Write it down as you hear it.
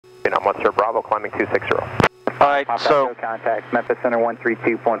on Monster Bravo, climbing 260. Alright, so... Contact, Memphis Center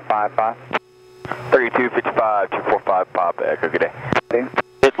 132.55. 3255, 245, Pop, Echo, good day.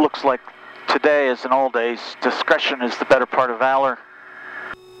 It looks like today, as in all days, discretion is the better part of valor.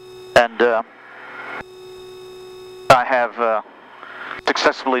 And I have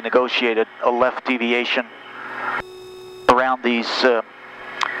successfully negotiated a left deviation around these,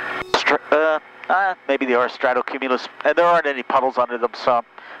 maybe they are stratocumulus, and there aren't any puddles under them, so I'm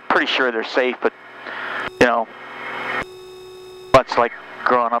pretty sure they're safe, but, you know, much like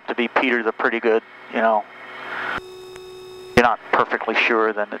growing up to be Peter the Pretty Good, you know, you're not perfectly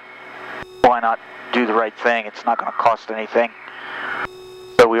sure, then why not do the right thing? It's not going to cost anything.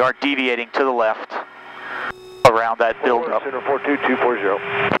 So we are deviating to the left around that buildup. Center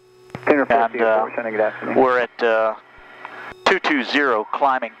 42240. Center 424, sending it after me. We're at 220,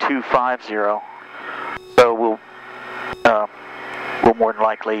 climbing 250. So we'll more than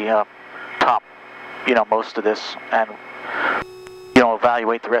likely top, you know, most of this, and you know,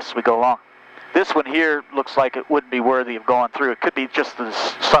 evaluate the rest as we go along. This one here looks like it wouldn't be worthy of going through. It could be just the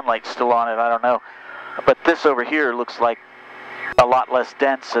sunlight still on it, I don't know. But this over here looks like a lot less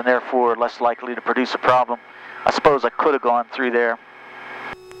dense and therefore less likely to produce a problem. I suppose I could have gone through there.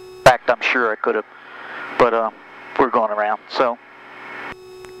 In fact, I'm sure I could have. But we're going around, so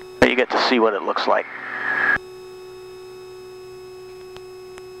you get to see what it looks like.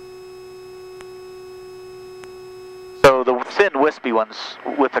 So the thin, wispy ones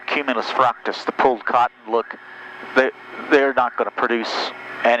with the cumulus fructus, the pulled cotton look, they're not going to produce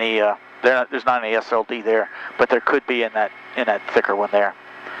any. There's not any SLD there, but there could be in that thicker one there.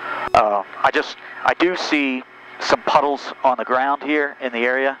 I do see some puddles on the ground here in the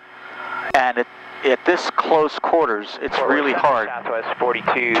area, and at this close quarters, it's really hard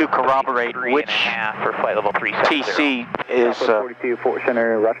to corroborate which TC is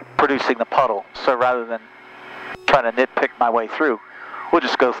producing the puddle. So rather than trying to nitpick my way through, we'll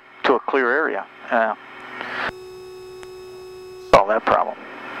just go to a clear area. Solve that problem.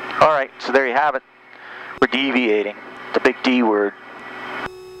 All right, so there you have it. We're deviating, the big D word.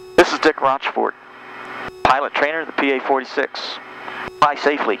 This is Dick Rochfort, pilot trainer of the PA46. Fly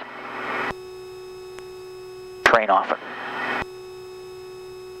safely. Train often.